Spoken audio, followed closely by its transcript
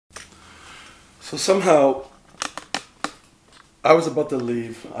So somehow I was about to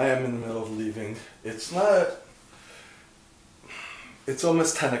leave. I am in the middle of leaving. It's not. It's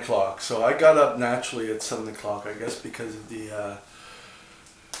almost 10 o'clock. So I got up naturally at 7 o'clock, I guess, because of the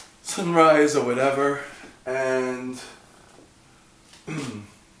sunrise or whatever. And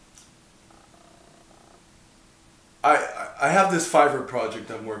I have this Fiverr project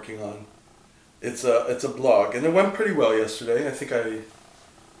I'm working on. It's a blog, and it went pretty well yesterday. I think I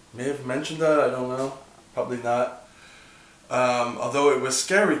may have mentioned that. I don't know. Probably not. Although it was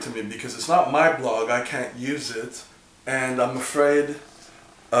scary to me because it's not my blog. I can't use it, and I'm afraid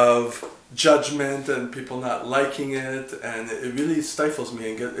of judgment and people not liking it, and it really stifles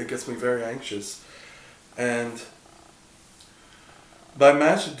me and it gets me very anxious. And but I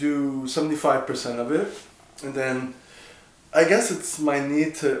managed to do 75% of it, and then I guess it's my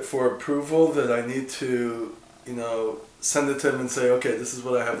need for approval that I need to, send it to him and say, okay, this is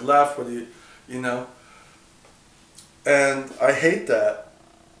what I have left. What do you. And I hate that.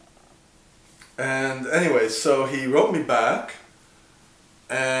 And anyway, so he wrote me back,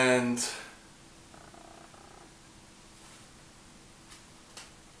 and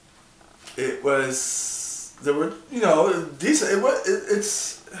it was, there were, decent,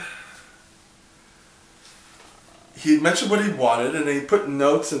 it's, he mentioned what he wanted, and he put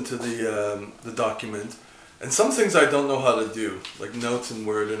notes into the document, and some things I don't know how to do, like notes in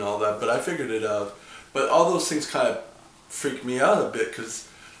Word and all that, but I figured it out. But all those things kind of freak me out a bit because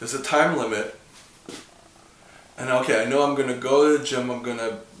there's a time limit, and okay, I know I'm gonna go to the gym.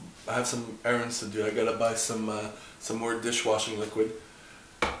 I have some errands to do. I gotta buy some more dishwashing liquid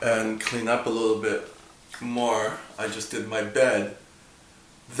and clean up a little bit more. I just did my bed.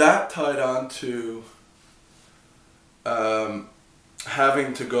 That tied on to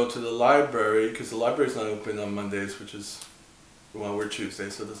having to go to the library, because the library's not open on Mondays, which is, well, we're Tuesday,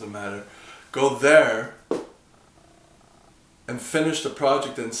 so it doesn't matter. Go there and finish the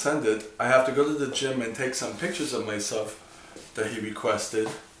project and send it. I have to go to the gym and take some pictures of myself that he requested.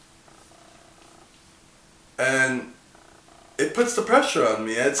 And it puts the pressure on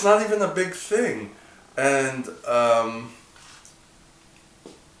me. It's not even a big thing. And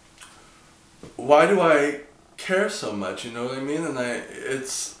why do I care so much, you know what I mean? And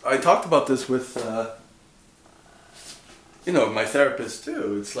I talked about this with my therapist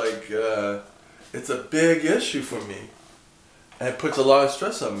too. It's like it's a big issue for me, and it puts a lot of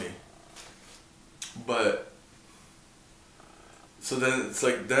stress on me. But so then it's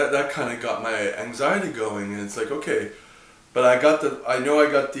like that kind of got my anxiety going, and it's like, okay, but I know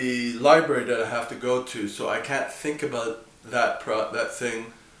I got the library that I have to go to, so I can't think about that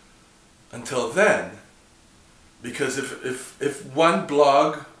thing until then. Because if one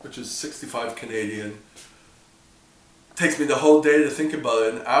blog, which is 65 Canadian, takes me the whole day to think about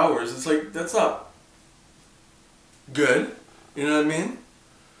it in hours, it's like, that's not good. You know what I mean?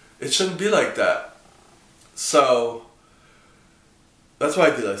 It shouldn't be like that. So that's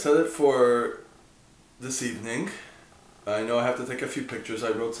what I did. I set it for this evening. I know I have to take a few pictures. I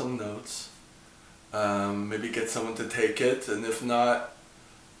wrote some notes. Maybe get someone to take it, and if not,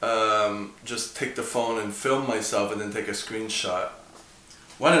 just take the phone and film myself and then take a screenshot.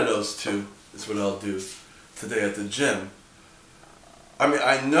 One of those two is what I'll do today at the gym. I mean,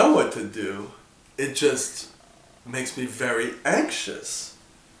 I know what to do. It just makes me very anxious.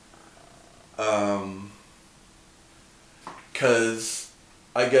 Because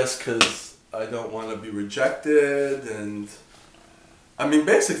I don't want to be rejected, and I mean,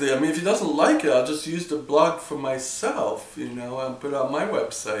 basically, if he doesn't like it, I'll just use the blog for myself, and put it on my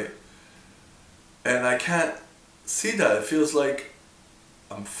website. And I can't see that. It feels like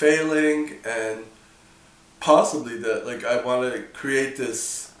I'm failing, and possibly that, like, I want to create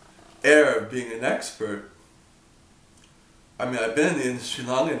this air of being an expert. I mean, I've been in the industry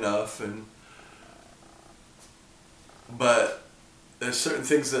long enough, but there's certain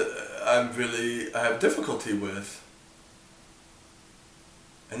things that I have difficulty with.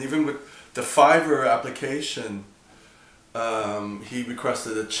 And even with the Fiverr application, he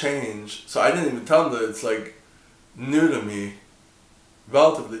requested a change. So I didn't even tell him that it's like new to me,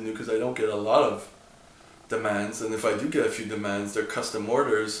 relatively new, because I don't get a lot of demands. And if I do get a few demands, they're custom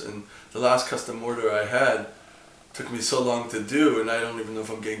orders. And the last custom order I had took me so long to do, and I don't even know if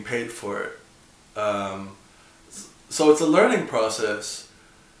I'm getting paid for it. So it's a learning process,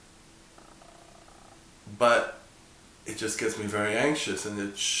 but it just gets me very anxious, and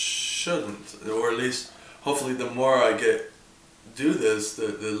it shouldn't. Or at least, hopefully, the more I do this,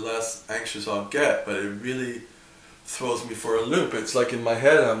 the less anxious I'll get. But it really throws me for a loop. It's like in my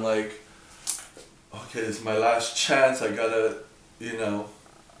head, I'm like, okay, this is my last chance. I gotta,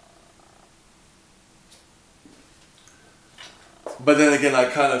 But then again, I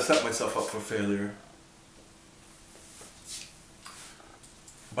kind of set myself up for failure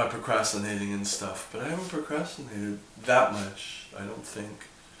by procrastinating and stuff. But I haven't procrastinated that much, I don't think.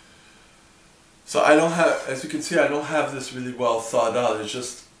 So I don't have, as you can see, I don't have this really well thought out. It's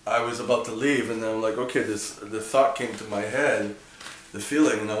just, I was about to leave and then I'm like, okay, the thought came to my head, the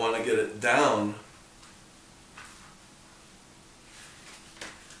feeling, and I want to get it down.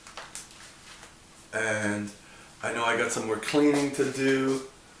 And I know I got some more cleaning to do.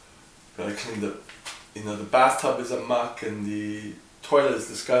 Gotta clean the, the bathtub is a muck and the toilet is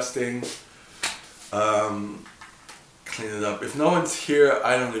disgusting. Clean it up. If no one's here,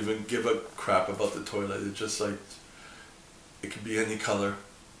 I don't even give a crap about the toilet. It's just like, it could be any color,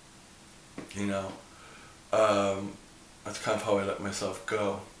 That's kind of how I let myself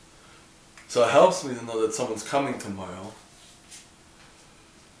go. So it helps me to know that someone's coming tomorrow.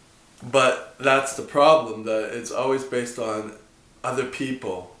 But that's the problem, that it's always based on other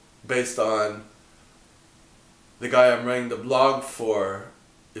people, based on the guy I'm writing the blog for,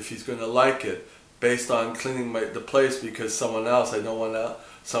 if he's going to like it, based on cleaning the place because someone else, I don't want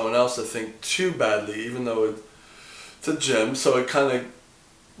someone else to think too badly, even though it's a gym, so it kind of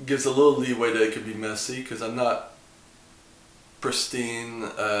gives a little leeway that it could be messy, because I'm not pristine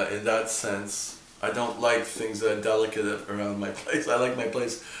in that sense. I don't like things that are delicate around my place. I like my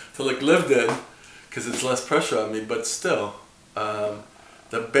place to look lived in, because it's less pressure on me, but still,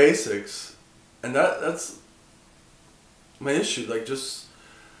 the basics, and that's my issue, like just,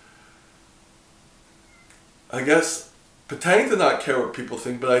 I guess, pretending to not care what people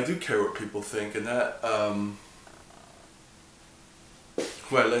think, but I do care what people think, and that,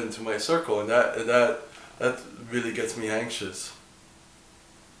 who I let into my circle, and that really gets me anxious.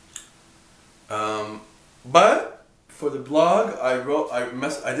 But for the blog, I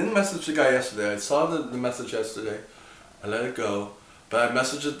didn't message the guy yesterday. I saw the message yesterday. I let it go, but I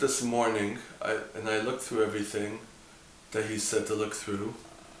messaged it this morning, and I looked through everything that he said to look through.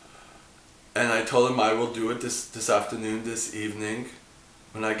 And I told him I will do it this afternoon, this evening,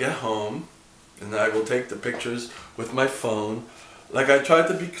 when I get home, and I will take the pictures with my phone. Like, I tried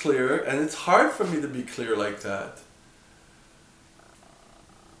to be clear, and it's hard for me to be clear like that,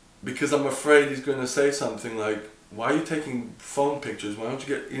 because I'm afraid he's going to say something like, why are you taking phone pictures? Why don't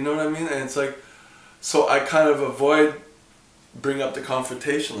you get, you know what I mean? And it's like, so I kind of avoid bring up the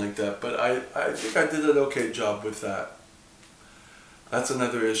confrontation like that, but I think I did an okay job with that. That's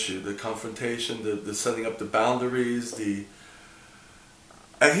another issue, the confrontation, the setting up the boundaries, and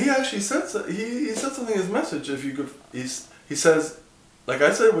he actually said, he said something in his message, if you could, he says, like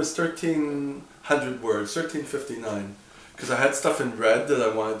I said, it was 1,300 words, 1,359, because I had stuff in red that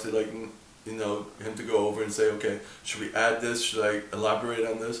I wanted to, like, him to go over and say, okay, should we add this, should I elaborate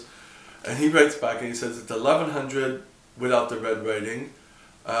on this? And he writes back and he says it's 1,100 without the red writing.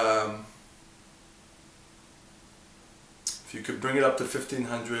 If you could bring it up to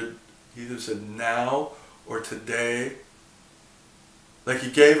 1,500, he either said now or today. Like, he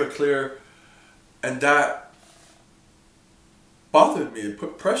gave a clear, and that bothered me, it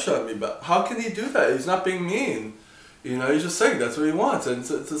put pressure on me, but how can he do that? He's not being mean. He's just saying that's what he wants, and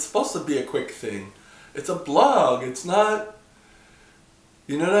it's supposed to be a quick thing. It's a blog, it's not,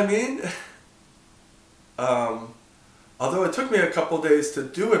 you know what I mean? Although it took me a couple days to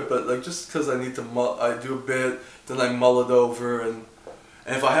do it, but like just because I need to, I do a bit, then I mull it over, and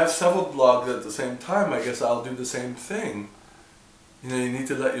if I have several blogs at the same time, I guess I'll do the same thing. You need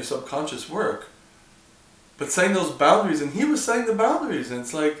to let your subconscious work. But saying those boundaries, and he was saying the boundaries, and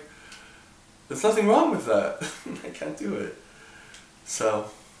it's like, there's nothing wrong with that. I can't do it.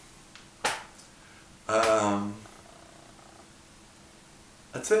 So,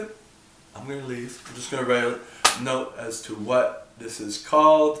 that's it. I'm going to leave. I'm just going to write a note as to what this is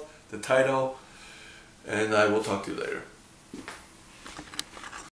called, the title, and I will talk to you later.